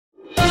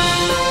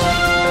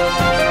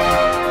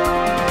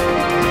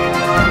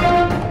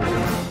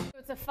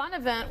a fun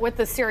event with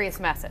a serious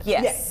message.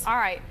 Yes. All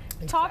right.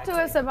 Talk to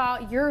us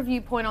about your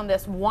viewpoint on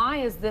this. Why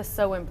is this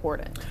so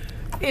important?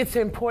 It's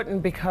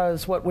important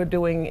because what we're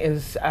doing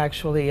is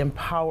actually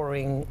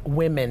empowering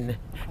women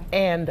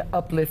and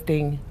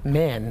uplifting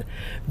men.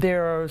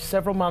 There are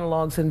several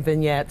monologues and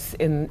vignettes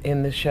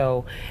in the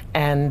show,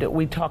 and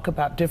we talk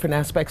about different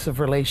aspects of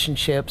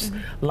relationships,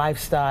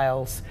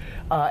 lifestyles,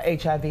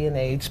 HIV and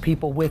AIDS,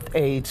 people with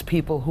AIDS,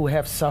 people who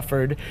have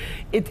suffered.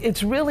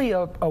 It's really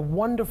a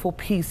wonderful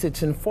piece.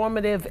 It's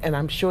informative, and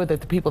I'm sure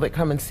that the people that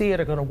come and see it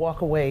are going to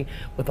walk away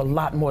with a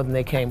lot more than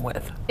they came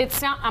with.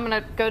 I'm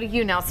going to go to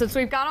you now. Since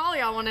we've got all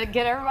y'all, I want to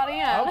get everybody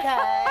in.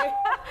 Okay.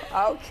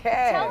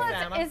 Okay. Tell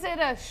us, is it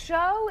a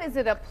show? Is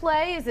it a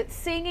play? Is it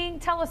singing?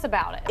 Tell us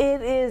about it.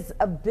 It is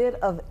a bit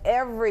of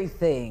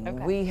everything.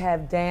 Okay. We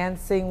have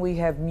dancing, we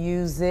have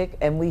music,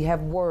 and we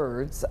have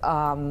words.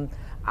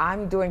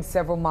 I'm doing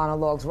several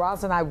monologues.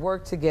 Roz and I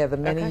worked together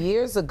many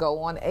years ago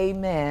on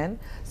Amen.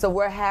 So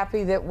we're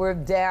happy that we're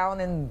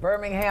down in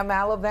Birmingham,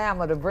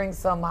 Alabama to bring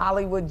some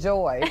Hollywood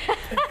joy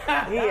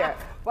here.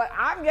 But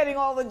I'm getting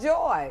all the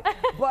joy.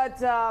 But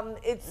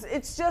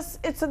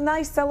it's a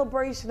nice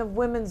celebration of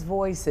women's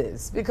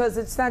voices, because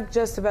it's not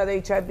just about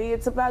HIV,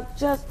 it's about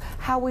just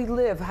how we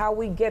live, how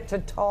we get to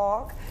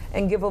talk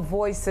and give a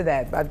voice to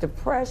that, about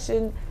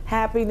depression,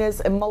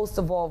 happiness, and most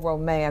of all,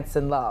 romance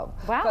and love.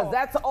 Wow. Because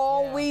that's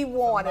all we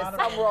want, is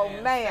some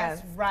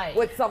romance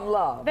with some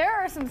love. There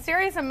are some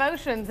serious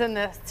emotions in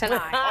this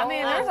tonight. I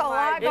mean, there's a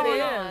lot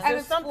going on. And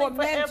it's for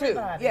men too.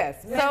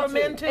 Yes, so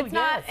men too. It's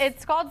not.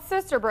 It's called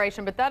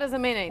Sisterbration, but that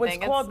doesn't mean anything. Well,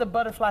 it's called the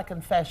Butterfly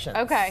Confessions.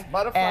 Okay.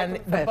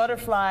 The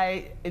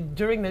butterfly,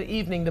 during the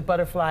evening, the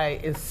butterfly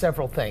is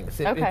several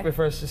things. It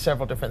refers to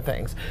several different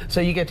things.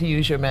 So you get to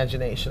use your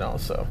imagination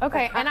also.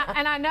 Okay, and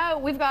I know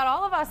we've got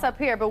all of us up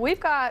here, but we've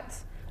got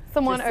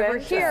someone over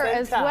here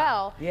as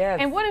well. Yes.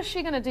 And what is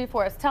she going to do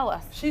for us? Tell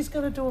us. She's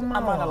going to do a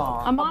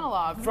monologue. A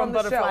monologue from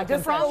Butterfly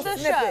Confessions. From the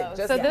show.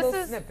 So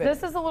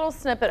this is a little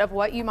snippet of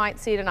what you might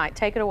see tonight.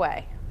 Take it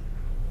away.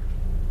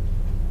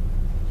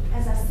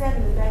 As I sat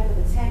in the back of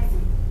the taxi,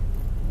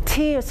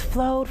 tears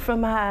flowed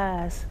from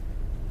my eyes.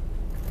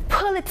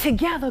 Pull it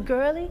together,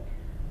 girlie.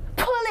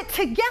 Pull it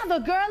together,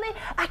 girlie.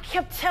 I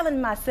kept telling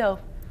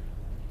myself.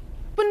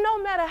 But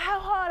no matter how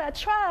hard I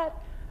tried,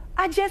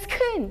 I just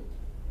couldn't.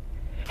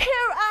 Here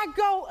I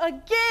go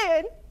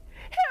again.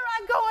 Here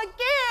I go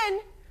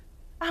again.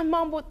 I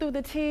mumbled through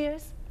the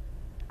tears.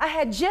 I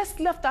had just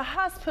left the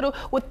hospital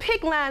with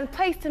PICC lines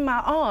placed in my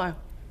arm.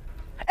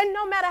 And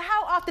no matter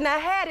how often I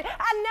had it,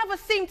 I never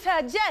seemed to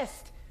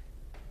adjust.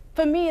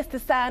 For me, it's the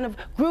sign of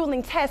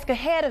grueling task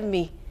ahead of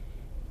me.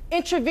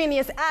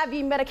 Intravenous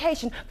IV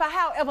medication for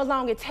however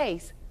long it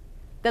takes.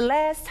 The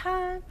last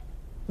time,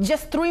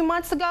 just 3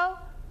 months ago,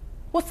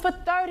 was for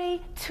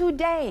 32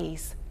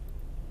 days.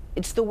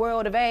 It's the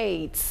world of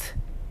AIDS,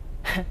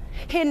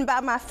 hidden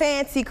by my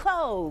fancy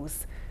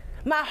clothes,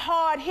 my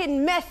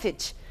hard-hitting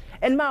message,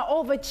 and my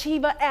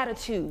overachiever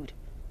attitude.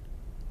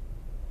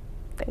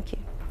 Thank you.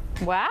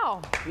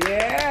 Wow.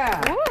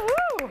 Yeah.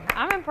 Woo-hoo.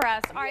 I'm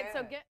impressed. All right,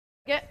 so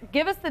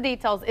give us the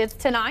details. It's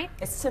tonight?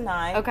 It's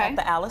tonight at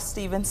the Alice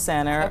Stevens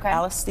Center,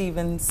 Alice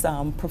Stevens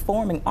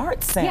Performing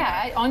Arts Center.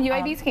 Yeah, on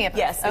UAB's campus.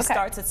 Yes, it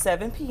starts at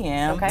 7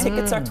 p.m.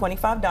 Tickets are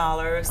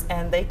 $25,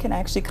 and they can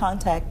actually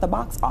contact the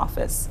box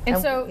office.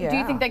 And so, do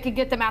you think they could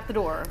get them out the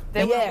door?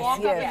 They will walk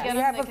up and get them?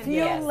 We have a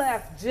few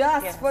left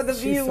just for the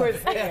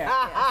viewers here.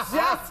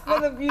 Just for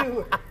the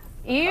viewers.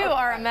 You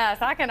are a mess.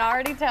 I can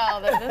already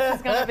tell that this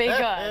is going to be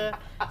good.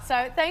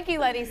 So thank you,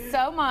 ladies,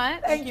 so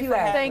much. Thank you.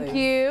 Thank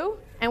you.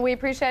 And we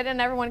appreciate it,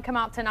 and everyone come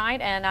out tonight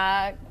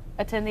and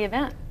attend the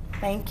event.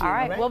 Thank you. All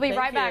right, we'll be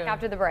right back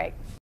after the break.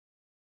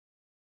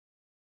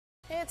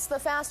 It's the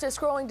fastest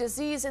growing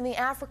disease in the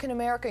African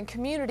American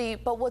community,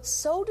 but what's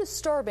so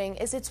disturbing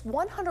is it's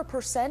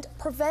 100%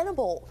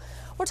 preventable.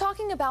 We're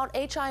talking about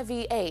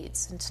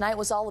HIV/AIDS, and tonight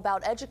was all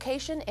about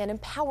education and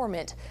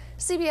empowerment.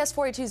 CBS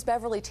 42's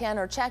Beverly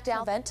Tanner checked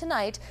out the event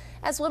tonight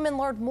as women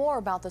learned more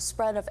about the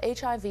spread of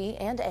HIV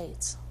and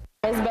AIDS.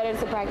 It's better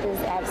to practice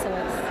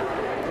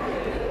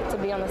abstinence, to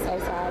be on the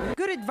safe side.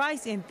 Good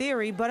advice in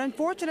theory, but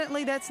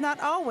unfortunately that's not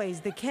always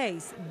the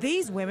case.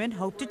 These women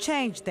hope to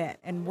change that,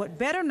 and what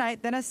better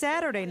night than a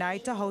Saturday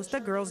night to host a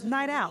girls'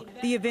 night out.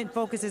 The event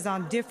focuses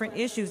on different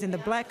issues in the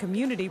black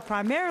community,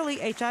 primarily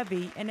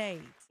HIV and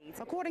AIDS.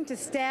 According to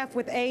staff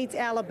with AIDS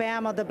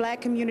Alabama, the black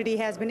community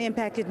has been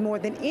impacted more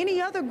than any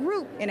other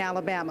group in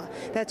Alabama.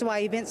 That's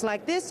why events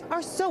like this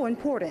are so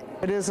important.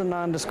 It is a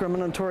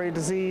non-discriminatory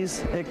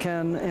disease. It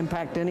can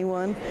impact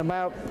anyone.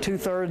 About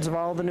 2/3 of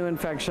all the new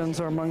infections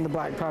are among the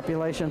black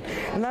population,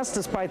 and that's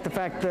despite the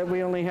fact that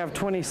we only have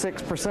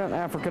 26%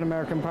 African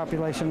American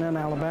population in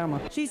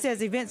Alabama. She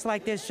says events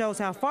like this shows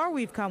how far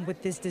we've come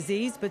with this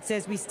disease, but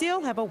says we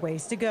still have a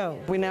ways to go.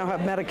 We now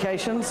have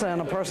medications,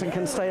 and a person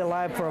can stay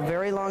alive for a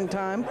very long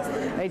time.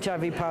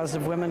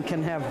 HIV-positive women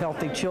can have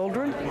healthy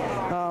children.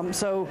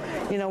 So,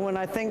 you know, when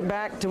I think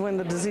back to when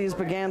the disease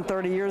began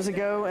 30 years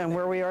ago and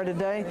where we are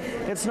today,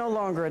 it's no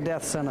longer a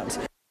death sentence.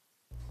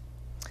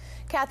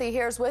 Kathy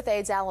Hears with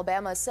AIDS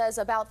Alabama says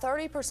about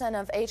 30%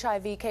 of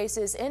HIV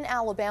cases in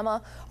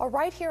Alabama are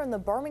right here in the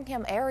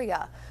Birmingham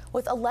area,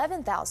 with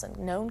 11,000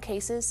 known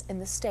cases in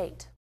the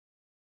state.